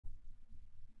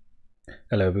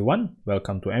Hello everyone,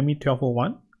 welcome to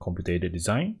ME1201 Computer-Aided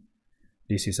Design.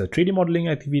 This is a 3D modeling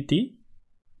activity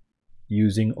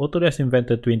using Autodesk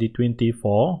Inventor 2020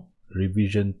 for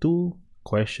Revision 2,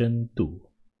 Question 2.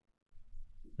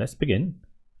 Let's begin.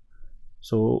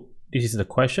 So this is the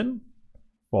question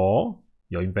for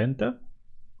your Inventor.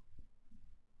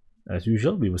 As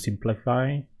usual, we will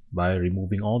simplify by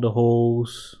removing all the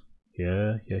holes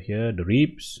here, the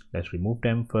ribs. Let's remove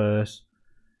them first.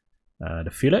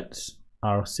 The fillets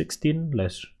are 16,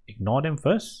 let's ignore them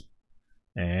first,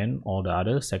 and all the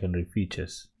other secondary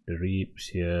features, the ribs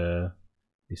here,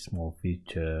 this small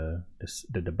feature,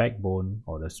 the backbone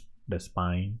or the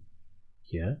spine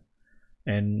here,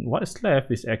 and what is left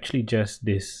is actually just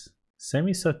this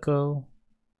semicircle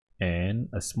and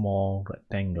a small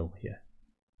rectangle here.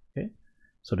 Okay,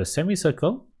 so the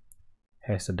semicircle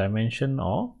has a dimension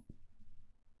of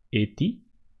 80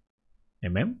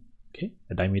 mm. Okay,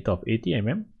 a diameter of 80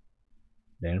 mm,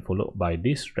 then followed by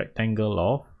this rectangle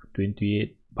of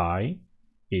 28 by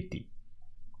 80.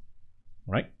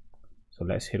 Right, so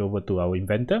let's head over to our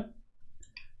Inventor.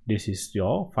 This is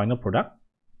your final product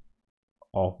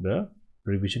of the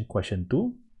revision question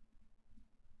 2.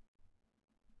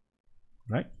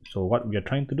 Right, so what we are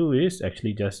trying to do is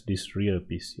actually just this rear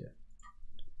piece here.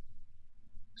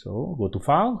 So go to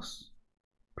Files,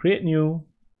 Create New.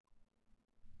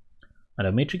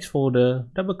 Under Matrix folder,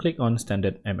 double click on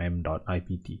standard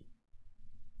mm.ipt.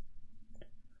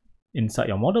 Inside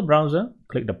your model browser,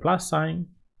 click the plus sign,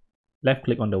 left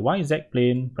click on the YZ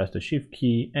plane, press the shift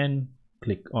key and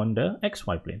click on the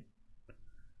XY plane.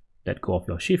 Let go of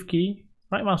your shift key,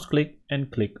 right mouse click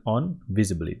and click on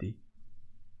visibility.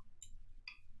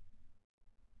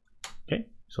 Okay,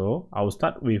 so I will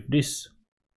start with this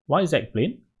YZ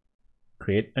plane,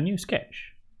 create a new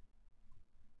sketch.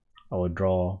 I will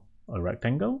draw a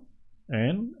rectangle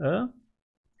and a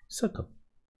circle.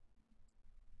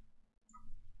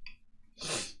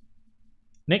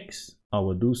 Next, I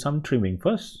will do some trimming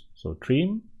first. So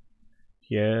trim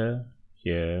here,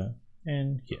 here,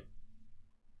 and here.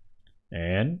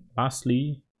 And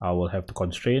lastly, I will have to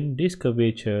constrain this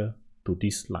curvature to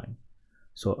this line.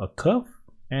 So a curve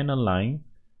and a line,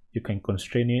 you can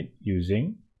constrain it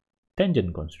using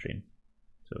tangent constraint.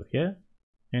 So here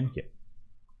and here.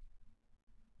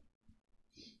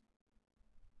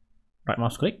 Right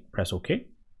mouse click, press OK.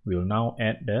 We will now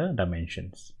add the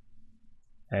dimensions.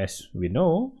 As we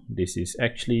know, this is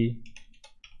actually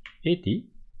 80,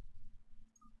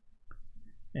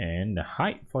 and the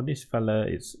height for this fella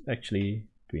is actually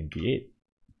 28.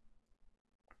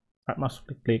 Right mouse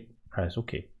click, press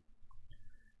OK.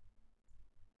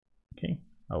 Okay,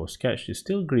 our sketch is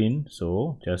still green,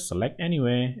 so just select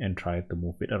anywhere and try to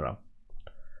move it around.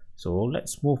 So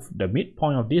let's move the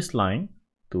midpoint of this line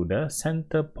to the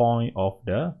center point of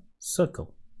the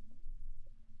circle.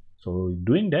 So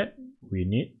doing that, we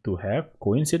need to have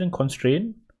coincident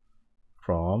constraint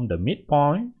from the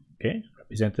midpoint, okay,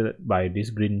 represented by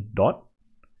this green dot,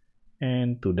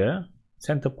 and to the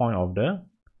center point of the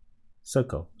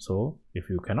circle. So if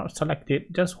you cannot select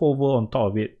it, just hover on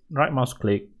top of it, right mouse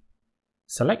click,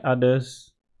 select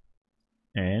others,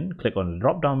 and click on the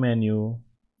drop down menu,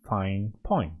 find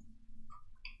point.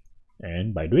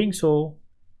 And by doing so,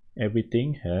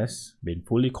 everything has been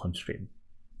fully constrained.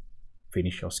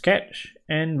 Finish your sketch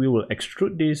and we will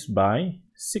extrude this by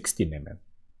 16 mm.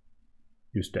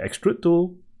 Use the extrude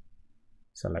tool,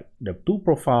 select the two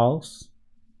profiles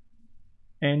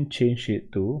and change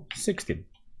it to 16.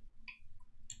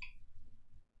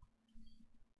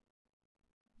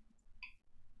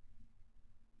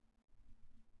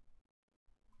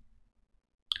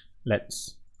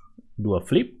 Let's do a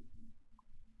flip.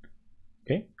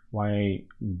 Okay, why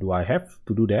do I have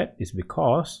to do that? Is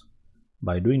because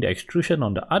by doing the extrusion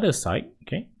on the other side,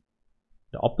 okay,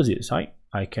 the opposite side,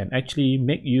 I can actually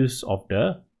make use of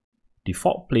the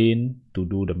default plane to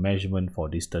do the measurement for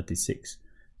this 36.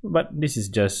 But this is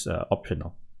just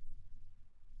optional.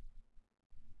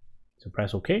 So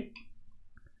press OK.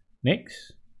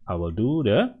 Next, I will do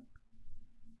the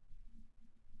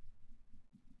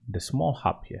small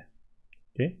hub here.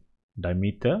 Okay,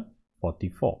 diameter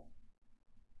 44.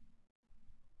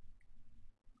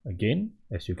 Again,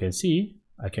 as you can see,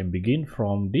 I can begin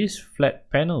from this flat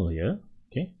panel here,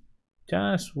 okay,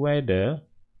 just where the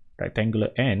rectangular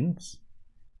ends,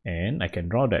 and I can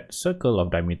draw that circle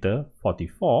of diameter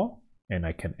 44, and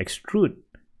I can extrude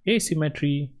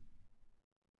asymmetry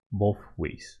both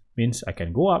ways. Means I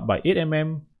can go up by 8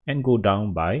 mm and go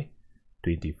down by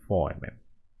 24 mm.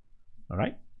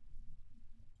 Alright,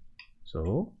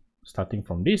 so starting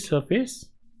from this surface,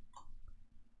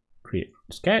 create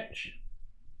sketch.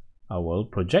 I will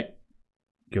project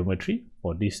geometry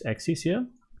for this axis here,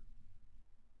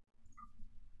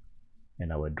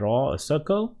 and I will draw a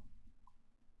circle.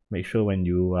 Make sure when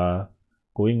you are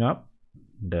going up,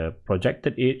 the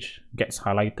projected edge gets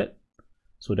highlighted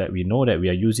so that we know that we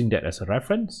are using that as a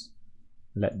reference.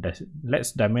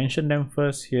 Let's dimension them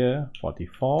first here,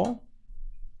 44.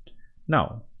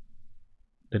 Now,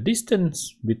 the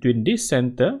distance between this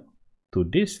center to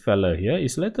this fella here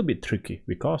is a little bit tricky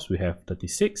because we have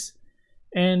 36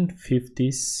 and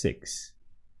 56.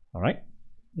 Alright,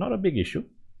 not a big issue.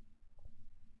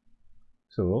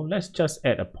 So let's just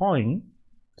add a point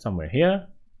somewhere here,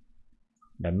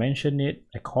 dimension it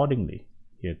accordingly,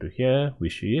 here to here,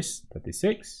 which is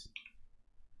 36,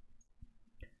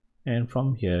 and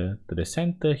from here to the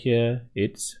center here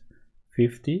it's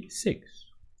 56.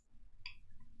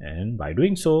 And by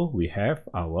doing so, we have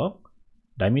our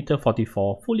diameter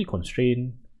 44 fully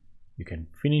constrained. You can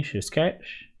finish your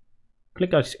sketch,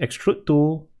 click on extrude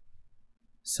tool,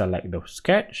 select the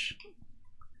sketch,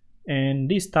 and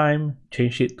this time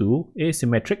change it to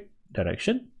asymmetric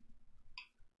direction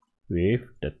with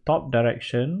the top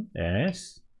direction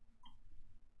as,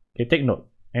 okay, take note,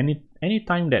 any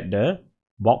time that the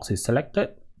box is selected,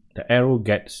 the arrow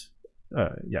gets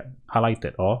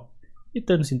highlighted, or it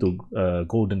turns into a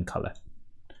golden color.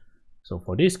 So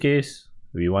for this case,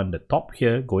 we want the top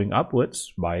here going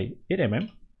upwards by 8 mm,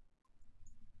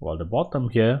 while the bottom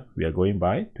here we are going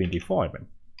by 24 mm.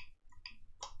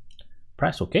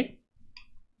 Press OK.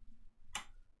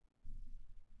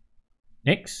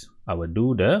 Next, I will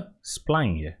do the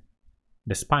spline here,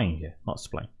 the spine here, not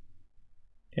spline.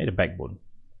 Okay, the backbone.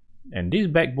 And this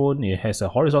backbone, it has a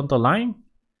horizontal line,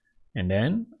 and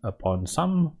then upon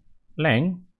some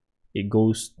length, it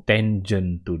goes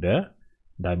tangent to the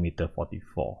diameter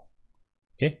 44.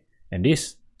 Okay, and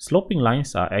these sloping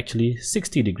lines are actually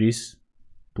 60 degrees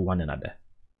to one another.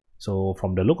 So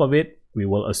from the look of it, we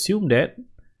will assume that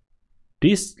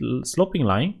this sloping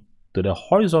line to the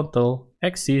horizontal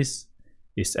axis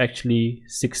is actually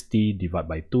 60 divided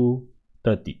by 2,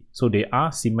 30. So they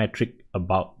are symmetric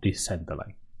about this center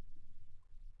line.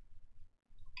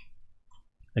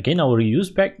 Again, I will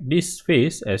reuse back this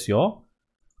face as your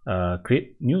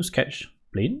create new sketch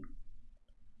plane.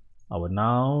 I will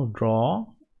now draw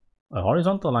a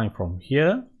horizontal line from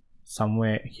here,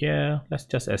 somewhere here, let's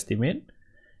just estimate.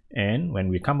 And when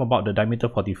we come about the diameter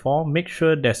 44, make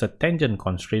sure there's a tangent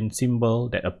constraint symbol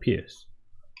that appears.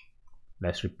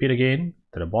 Let's repeat again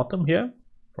to the bottom here,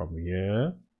 from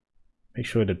here, make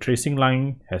sure the tracing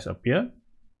line has appeared.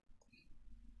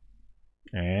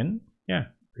 And yeah,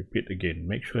 repeat again,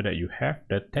 make sure that you have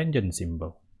the tangent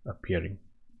symbol appearing.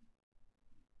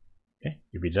 Okay,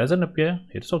 if it doesn't appear,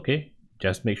 it's okay.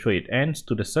 Just make sure it ends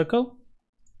to the circle.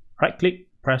 Right click,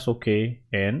 press OK,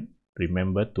 and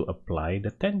remember to apply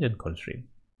the tangent constraint.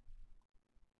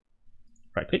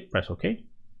 Right click, press OK.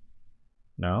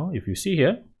 Now, if you see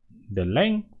here, the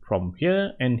length from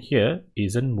here and here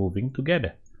isn't moving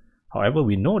together. However,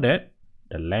 we know that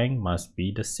the length must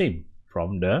be the same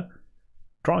from the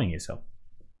drawing itself.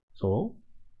 So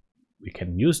we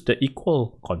can use the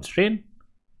equal constraint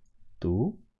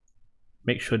to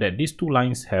make sure that these two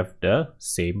lines have the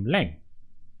same length.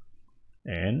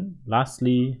 And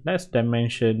lastly, let's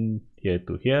dimension here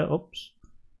to here. Oops,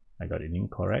 I got it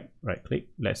incorrect. Right click,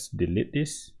 let's delete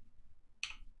this.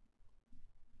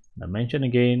 Dimension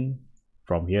again,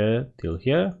 from here till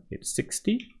here, it's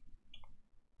 60.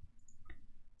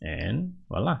 And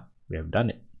voila, we have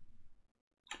done it.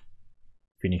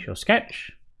 Finish your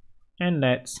sketch, and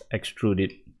let's extrude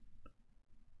it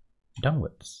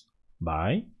downwards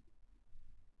by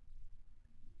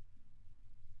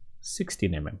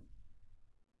 16 mm.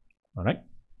 Alright.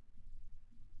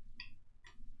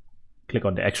 Click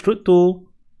on the extrude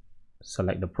tool,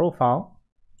 select the profile.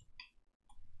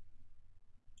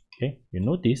 Okay, you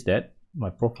notice that my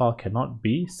profile cannot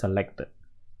be selected.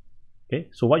 Okay,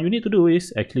 so what you need to do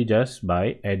is actually just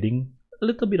by adding a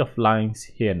little bit of lines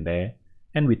here and there,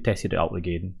 and we test it out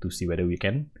again to see whether we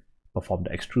can perform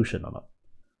the extrusion or not.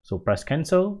 So press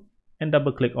cancel and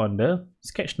double click on the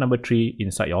sketch number 3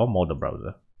 inside your model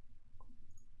browser.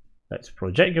 Let's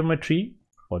project geometry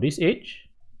for this edge,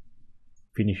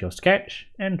 finish your sketch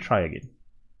and try again.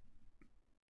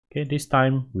 Okay, this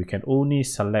time we can only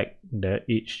select the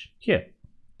edge here.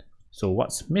 So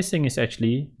what's missing is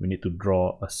actually we need to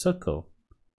draw a circle.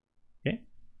 Okay,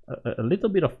 a little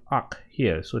bit of arc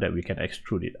here so that we can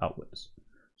extrude it outwards.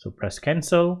 So press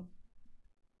cancel,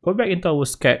 go back into our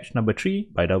sketch number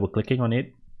 3 by double clicking on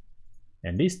it,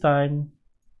 and this time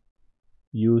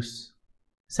use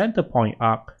center point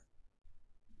arc.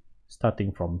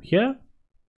 Starting from here,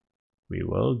 we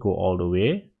will go all the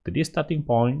way to this starting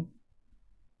point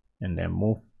and then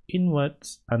move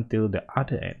inwards until the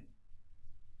other end.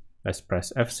 Let's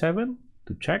press F7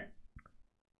 to check.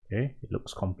 Okay, it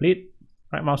looks complete.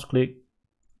 Right mouse click.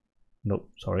 Nope,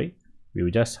 sorry. We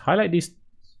will just highlight this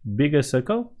bigger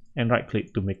circle and right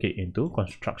click to make it into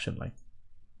construction line.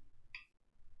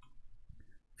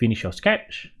 Finish your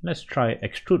sketch. Let's try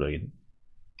extrude again.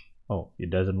 Oh, it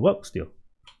doesn't work still.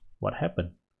 What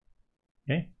happened?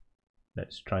 Okay,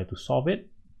 let's try to solve it.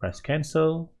 Press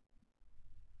cancel.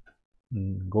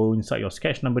 Go inside your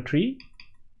sketch number 3.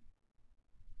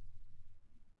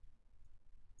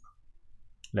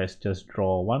 Let's just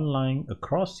draw one line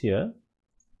across here.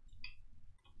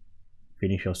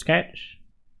 Finish your sketch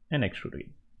and extrude it.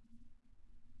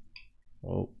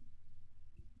 Oh.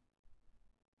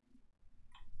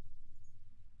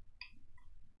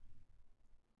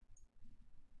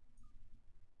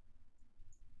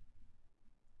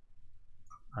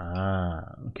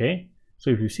 Okay. So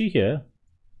if you see here,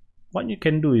 what you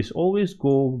can do is always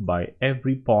go by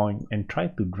every point and try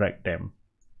to drag them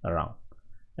around.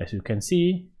 As you can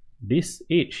see, this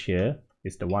edge here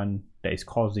is the one that is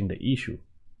causing the issue.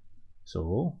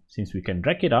 So since we can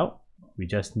drag it out, we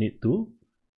just need to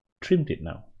trim it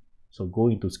now. So go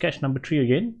into sketch number 3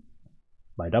 again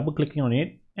by double clicking on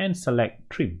it and select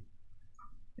trim.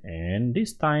 And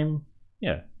this time,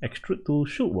 yeah, extrude tool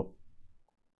should work.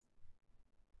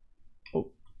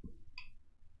 Oh.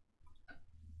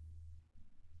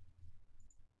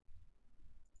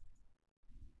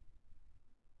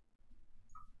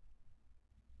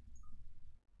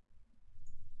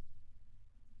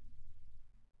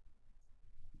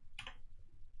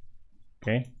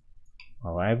 Okay.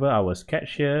 However, our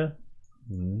sketch here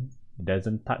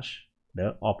doesn't touch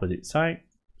the opposite side.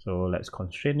 So let's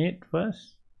constrain it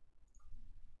first.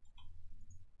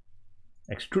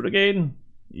 Extrude again.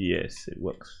 Yes, it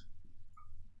works.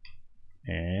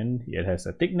 And it has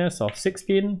a thickness of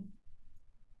 16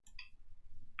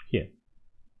 here.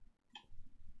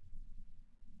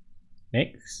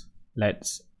 Next,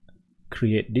 let's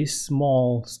create this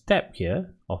small step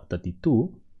here of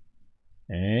 32,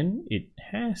 and it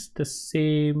has the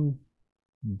same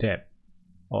depth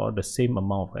or the same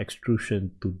amount of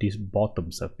extrusion to this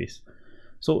bottom surface.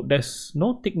 So there's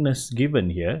no thickness given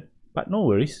here, but no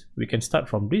worries, we can start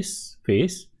from this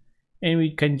face and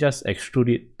we can just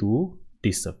extrude it to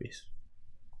this surface.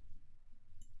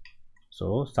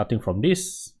 So starting from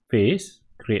this face,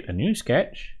 create a new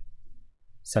sketch,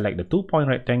 select the 2-point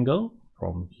rectangle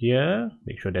from here,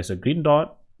 make sure there's a green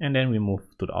dot, and then we move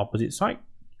to the opposite side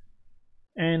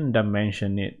and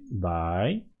dimension it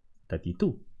by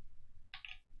 32.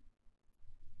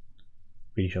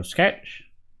 Finish your sketch,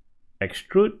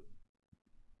 extrude,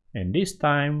 and this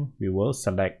time we will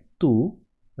select to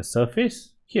a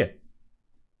surface here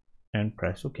and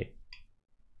press OK.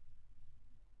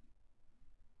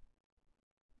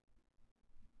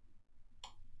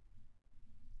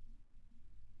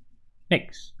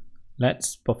 Next,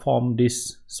 let's perform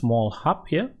this small hub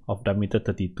here of diameter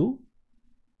 32.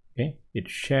 Okay, it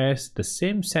shares the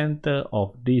same center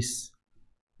of this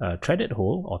threaded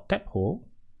hole or tap hole.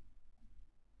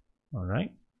 All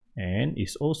right, and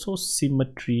it's also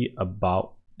symmetry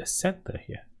about the center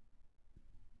here.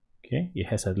 Okay, it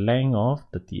has a length of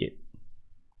 38.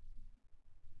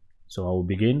 So I will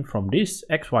begin from this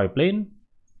XY plane,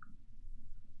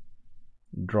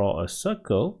 draw a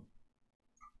circle.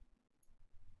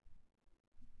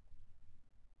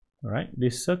 All right,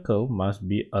 this circle must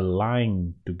be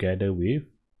aligned together with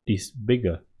this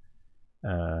bigger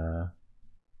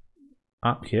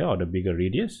arc here, or the bigger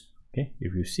radius. Okay,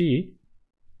 if you see,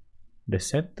 the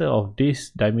center of this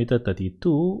diameter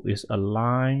 32 is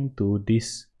aligned to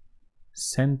this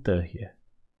center here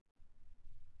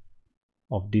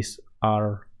of this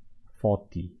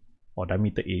R40 or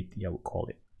diameter 80, I would call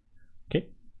it. Okay,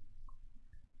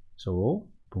 so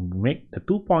to make the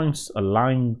 2 points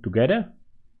align together,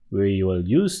 we will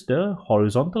use the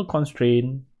horizontal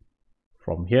constraint.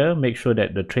 From here, make sure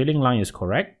that the trailing line is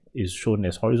correct, is shown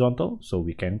as horizontal, so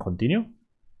we can continue.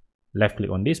 Left click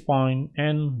on this point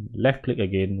and left click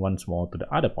again once more to the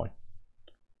other point.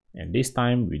 And this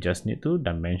time we just need to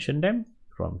dimension them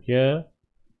from here.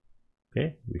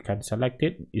 Okay, we can select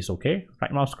it, it's okay.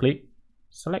 Right mouse click,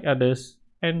 select others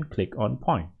and click on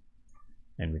point.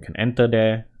 And we can enter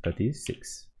there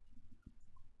 36.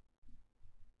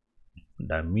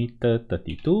 Diameter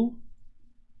 32,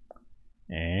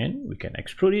 and we can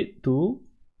extrude it to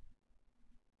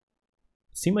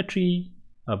symmetry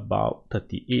about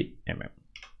 38 mm.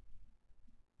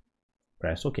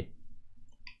 Press OK.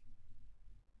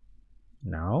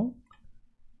 Now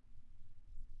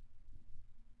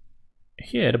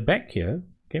here at the back here,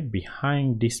 okay,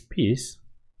 behind this piece,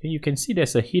 okay, you can see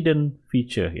there's a hidden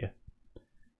feature here.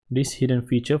 This hidden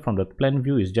feature from the plan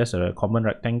view is just a common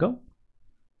rectangle.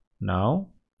 Now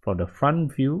from the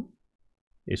front view,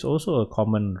 it's also a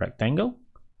common rectangle.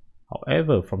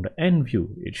 However, from the end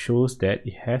view, it shows that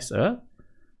it has a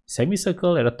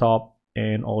semicircle at the top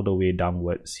and all the way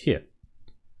downwards here.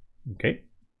 Okay,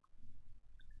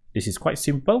 this is quite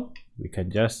simple. We can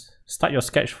just start your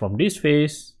sketch from this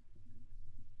face.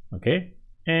 Okay,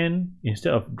 and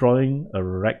instead of drawing a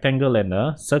rectangle and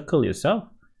a circle itself,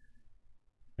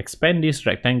 expand this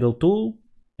rectangle tool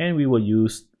and we will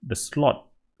use the slot,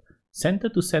 center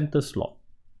to center slot.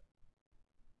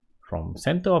 From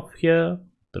center of here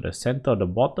to the center of the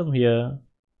bottom here,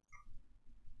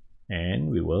 and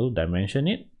we will dimension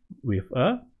it with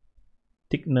a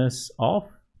thickness of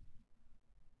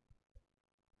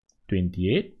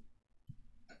 28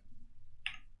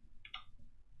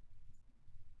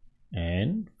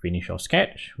 and finish our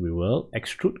sketch. We will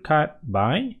extrude cut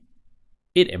by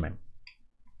 8 mm.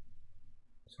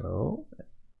 So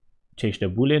change the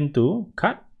boolean to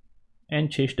cut and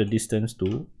change the distance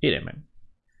to 8 mm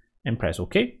and press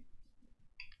OK.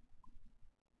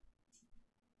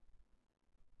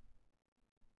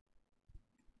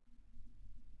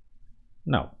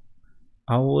 Now,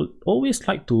 I will always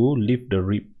like to leave the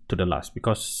rib to the last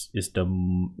because it's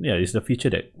the feature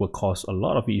that will cause a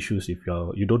lot of issues if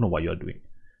you don't know what you're doing.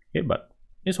 Okay, but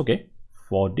it's okay.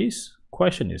 For this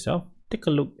question itself, take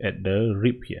a look at the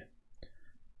rib here.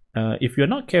 If you're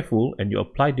not careful and you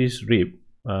apply this rib,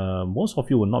 most of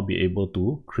you will not be able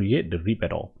to create the rib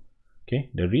at all. Okay,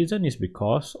 the reason is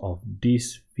because of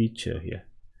this feature here.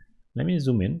 Let me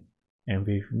zoom in, and if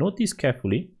you notice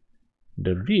carefully,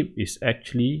 the rib is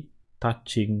actually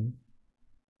touching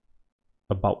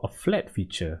about a flat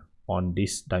feature on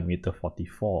this diameter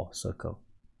 44 circle.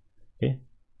 Okay,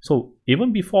 so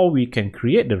even before we can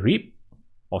create the rib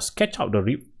or sketch out the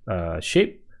rib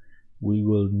shape, we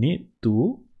will need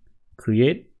to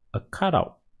create a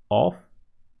cutout of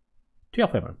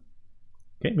 12 mm.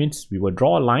 Okay, means we will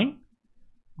draw a line,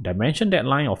 dimension that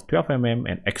line of 12 mm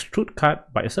and extrude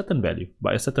cut by a certain value,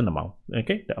 by a certain amount.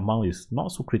 Okay, the amount is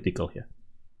not so critical here.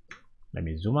 Let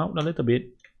me zoom out a little bit.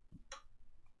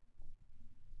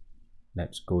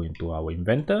 Let's go into our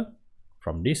inventor.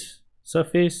 From this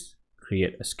surface,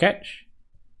 create a sketch.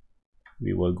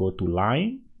 We will go to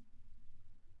line.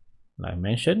 Like I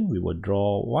mentioned, we will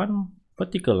draw one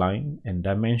vertical line and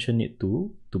dimension it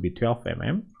to be 12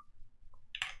 mm.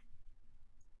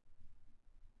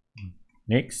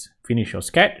 Next, finish your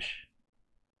sketch,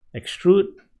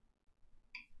 extrude,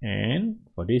 and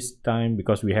for this time,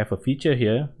 because we have a feature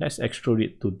here, let's extrude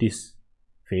it to this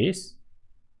face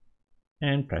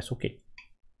and press OK.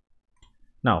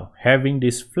 Now, having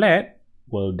this flat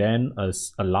will then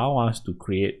allow us to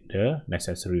create the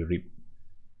necessary rib.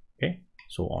 Okay,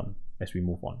 so on as we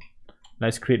move on.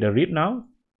 Let's create the rib now.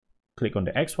 Click on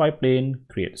the XY plane,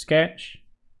 create a sketch,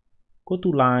 go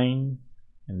to line,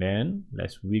 and then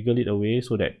let's wiggle it away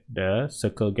so that the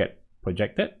circle get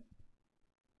projected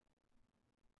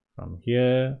from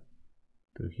here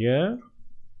to here,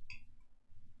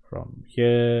 from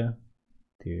here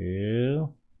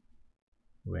to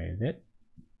where is it?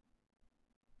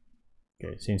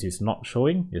 Okay, since it's not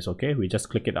showing, it's okay. We just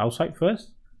click it outside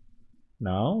first.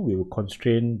 Now we will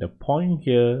constrain the point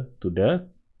here to the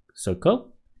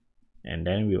circle, and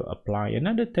then we will apply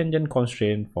another tangent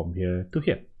constraint from here to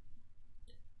here.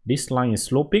 This line is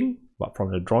sloping, but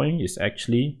from the drawing is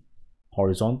actually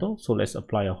horizontal. So let's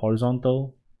apply a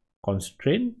horizontal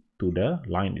constraint to the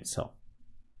line itself.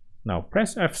 Now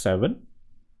press F7.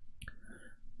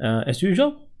 As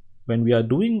usual, when we are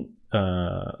doing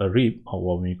a rib,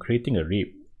 or when we're creating a rib,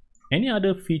 any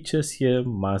other features here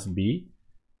must be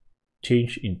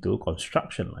changed into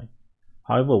construction line.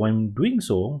 However, when doing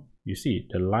so, you see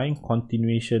the line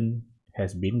continuation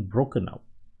has been broken out.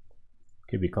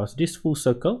 Okay, because this full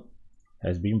circle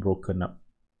has been broken up,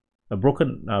 broke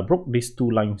these two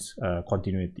lines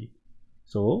continuity.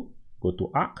 So go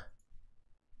to arc,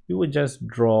 we will just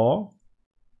draw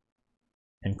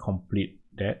and complete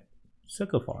that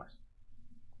circle for us.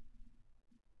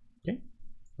 Okay,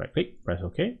 right click, press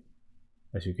OK.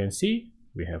 As you can see,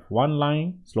 we have one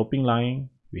line, sloping line,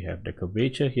 we have the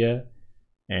curvature here,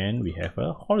 and we have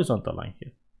a horizontal line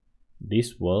here.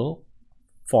 This will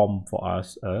form for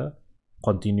us a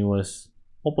continuous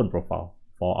open profile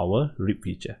for our rib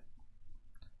feature.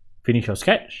 Finish your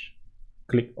sketch,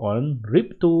 click on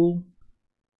rib tool,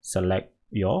 select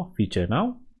your feature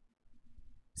now,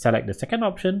 select the second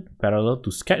option parallel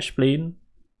to sketch plane,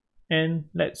 and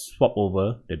let's swap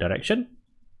over the direction,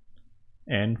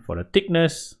 and for the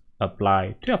thickness,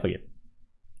 apply 12 again.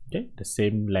 Okay, the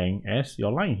same length as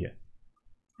your line here,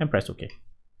 and press OK.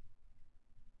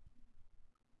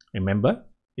 Remember,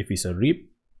 if it's a rib,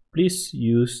 please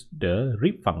use the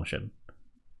rib function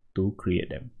to create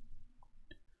them.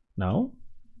 Now,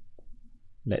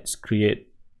 let's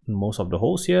create most of the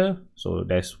holes here. So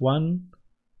there's one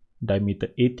diameter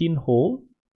 18 hole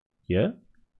here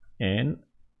and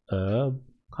a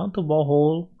counterbore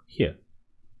hole here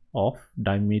of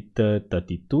diameter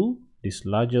 32, this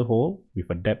larger hole with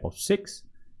a depth of 6,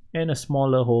 and a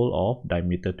smaller hole of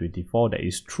diameter 24 that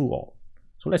is through all.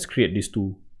 So let's create these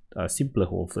two simpler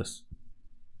holes first.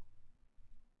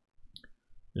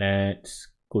 Let's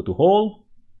go to hole,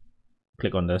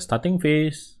 click on the starting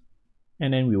face,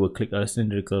 and then we will click a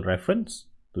cylindrical reference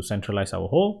to centralize our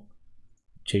hole.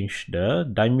 Change the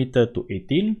diameter to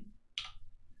 18,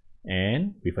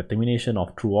 and with a termination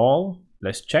of through all,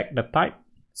 let's check the type,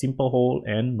 simple hole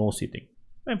and no seating,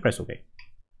 and press OK.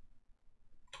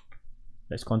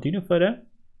 Let's continue further.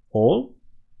 Hole,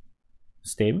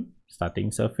 stem,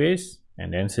 starting surface,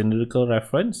 and then cylindrical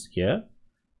reference here,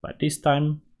 but this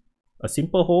time a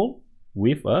simple hole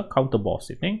with a counterbore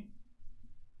seating.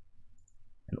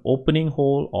 An opening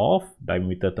hole of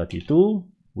diameter 32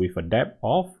 with a depth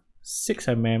of 6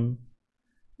 mm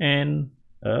and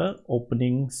a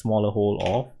opening smaller hole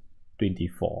of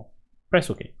 24. Press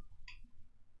OK.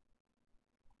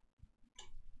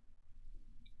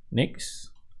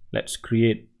 Next, let's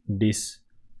create these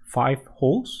 5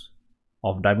 holes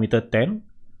of diameter 10.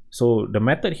 So the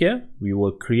method here, we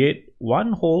will create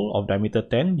one hole of diameter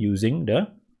 10 using the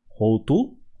hole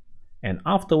tool, and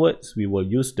afterwards we will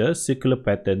use the circular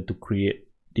pattern to create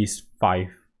these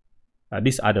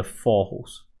other 4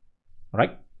 holes.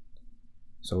 Alright,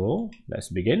 so let's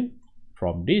begin.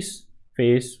 From this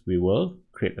face, we will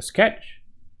create a sketch.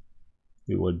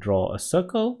 We will draw a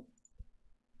circle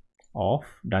of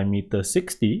diameter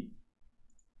 60.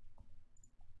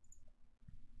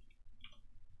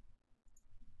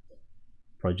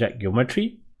 Project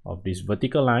geometry of this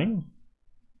vertical line,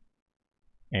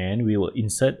 and we will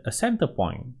insert a center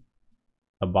point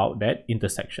about that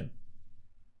intersection.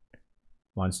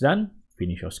 Once done,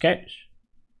 finish your sketch.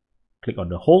 Click on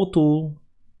the hole tool.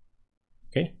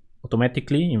 Okay,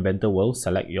 automatically Inventor will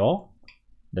select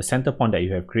the center point that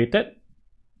you have created.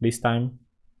 This time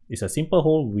it's a simple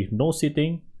hole with no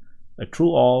seating, a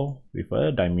through all with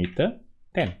a diameter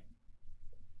 10.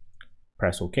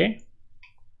 Press OK.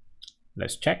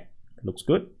 Let's check. Looks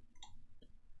good.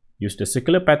 Use the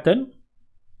circular pattern.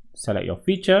 Select your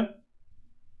feature.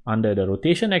 Under the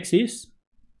rotation axis,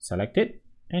 select it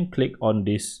and click on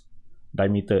this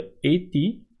diameter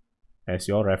 80 as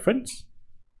your reference.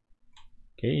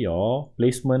 Okay, your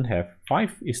placement have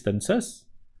 5 instances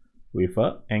with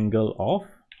an angle of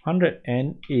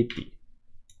 180.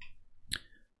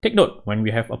 Take note, when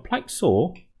we have applied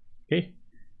so, okay,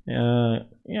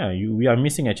 we are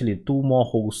missing actually 2 more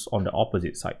holes on the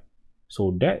opposite side.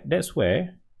 So that's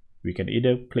where we can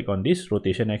either click on this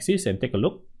rotation axis and take a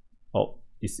look. Oh,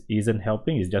 this isn't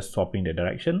helping, it's just swapping the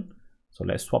direction. So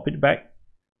let's swap it back.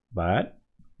 But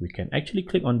we can actually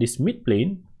click on this mid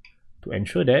plane to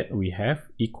ensure that we have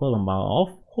equal amount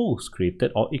of holes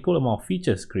created or equal amount of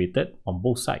features created on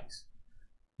both sides.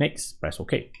 Next, press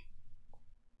OK.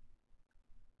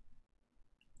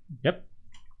 Yep.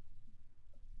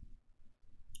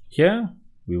 Here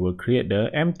we will create the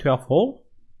M12 hole.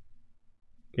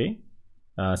 Okay,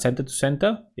 center to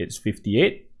center it's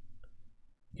 58.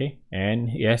 Okay, and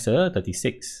it has a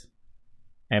 36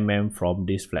 mm from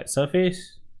this flat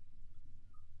surface.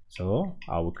 So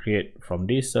I will create from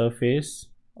this surface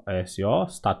as your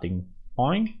starting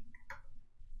point.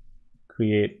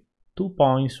 Create 2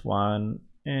 points, 1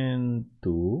 and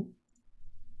 2.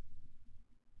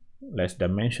 Let's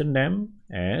dimension them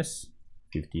as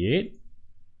 58.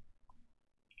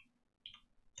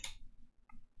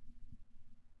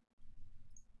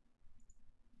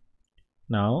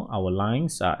 Now our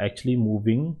lines are actually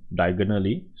moving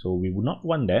diagonally, so we would not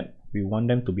want that. We want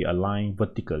them to be aligned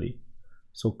vertically.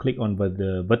 So click on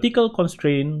the vertical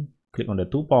constraint, click on the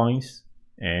 2 points,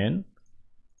 and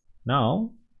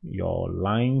now your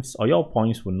lines or your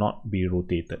points will not be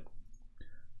rotated.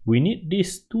 We need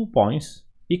these 2 points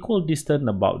equal distance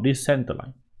about this center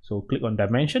line. So click on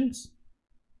dimensions,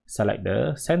 select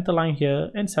the center line here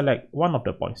and select one of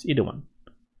the points, either one.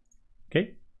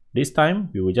 Okay. This time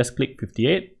we will just click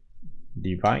 58,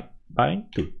 divide by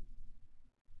 2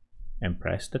 and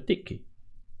press the tick key.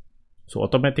 So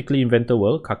automatically Inventor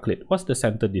will calculate what's the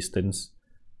center distance,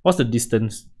 what's the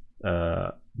distance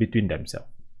between themselves.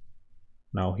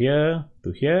 Now here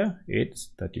to here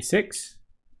it's 36.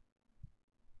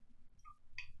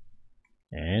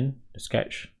 and the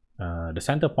sketch, the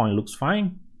center point looks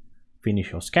fine.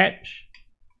 Finish your sketch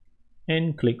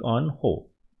and click on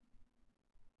hole.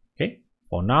 Okay,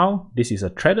 for now this is a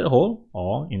threaded hole,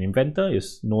 or in Inventor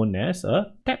is known as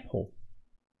a tab hole.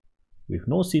 With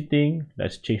no seating,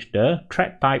 let's change the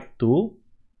thread type to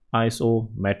ISO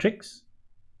matrix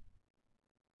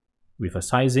with a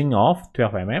sizing of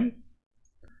 12 mm.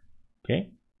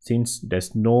 Okay, since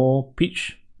there's no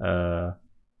pitch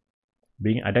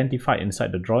being identified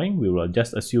inside the drawing, we will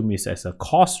just assume this as a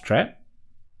coarse thread.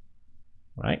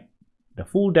 Right, the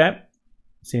full depth,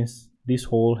 since this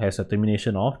hole has a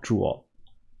termination of through all.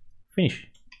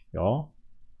 Finish your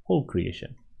hole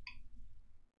creation.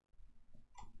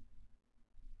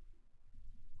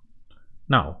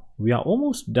 Now we are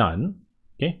almost done.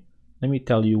 Okay, let me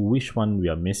tell you which one we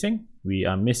are missing. We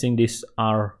are missing this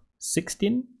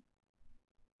R16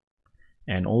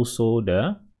 and also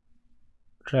the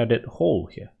threaded hole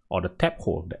here, or the tab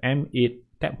hole, the M8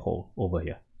 tab hole over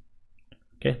here.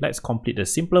 Okay, let's complete the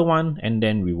simpler one and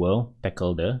then we will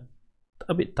tackle the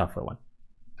a bit tougher one.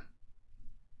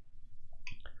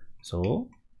 So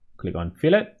click on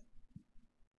fillet,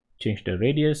 change the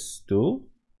radius to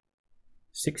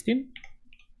 16,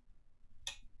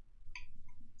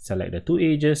 select the two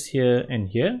edges here and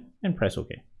here and press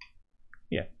OK.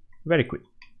 Yeah, very quick.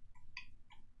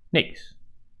 Next,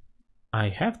 I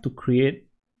have to create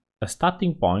a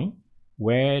starting point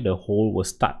where the hole will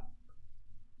start.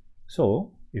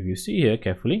 So if you see here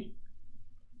carefully,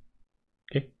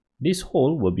 okay, this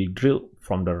hole will be drilled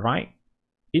from the right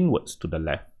inwards to the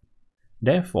left.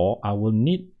 Therefore, I will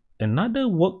need another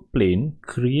work plane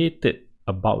created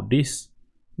about this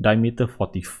diameter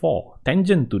 44,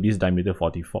 tangent to this diameter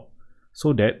 44.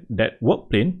 So that work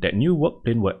plane, that new work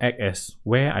plane will act as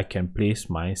where I can place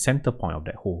my center point of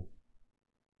that hole.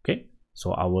 Okay,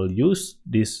 so I will use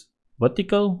this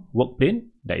vertical work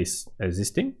plane that is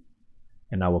existing,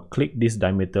 and I will click this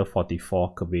diameter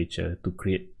 44 curvature to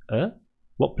create a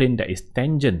work plane that is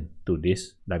tangent to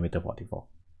this diameter 44.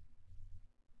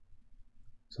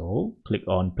 So click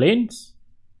on planes,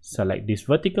 select this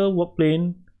vertical work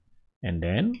plane, and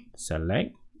then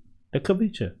select the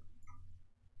curvature.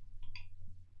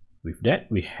 With that,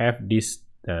 we have this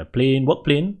work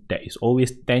plane that is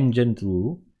always tangent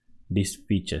to this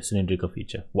feature, cylindrical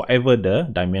feature, whatever the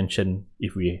dimension,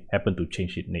 if we happen to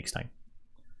change it next time.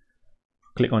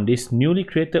 Click on this newly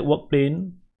created work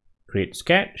plane, create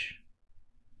sketch,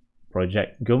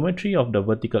 project geometry of the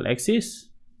vertical axis,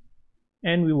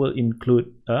 and we will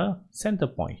include a center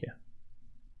point here.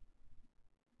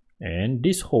 And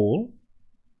this hole,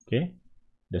 okay,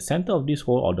 the center of this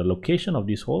hole, or the location of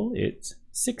this hole, it's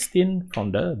 16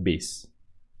 from the base.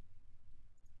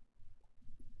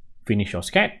 Finish your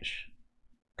sketch,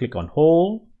 click on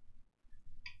hole.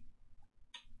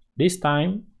 This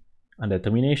time, under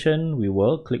termination, we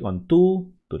will click on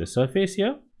 2 to the surface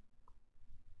here,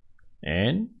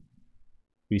 and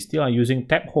we still are using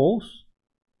tab holes.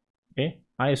 Okay,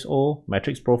 ISO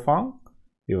matrix profile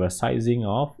with a sizing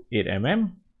of 8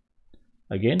 mm.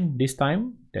 Again, this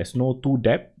time there's no two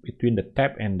depth between the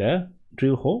tab and the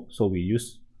drill hole, so we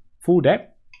use full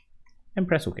depth and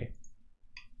press OK.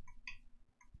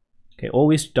 Okay,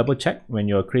 always double check when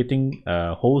you're creating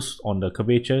holes on the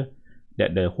curvature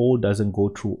that the hole doesn't go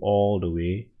through all the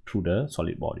way through the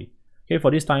solid body. Okay, for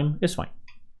this time it's fine.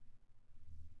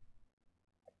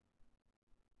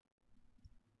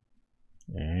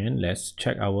 And let's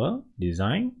check our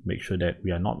design, make sure that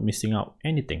we are not missing out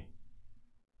anything.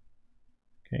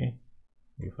 Okay,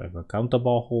 if I have a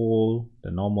counterbore hole,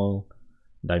 the normal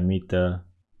diameter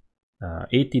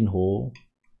 18 hole,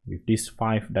 with these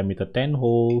 5 diameter 10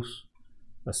 holes,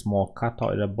 a small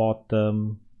cutout at the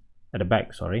bottom, at the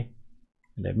back, sorry,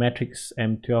 and the matrix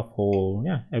M12 hole.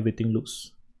 Yeah, everything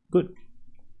looks good.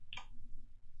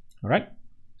 All right,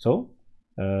 so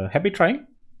happy trying,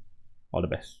 all the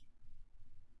best.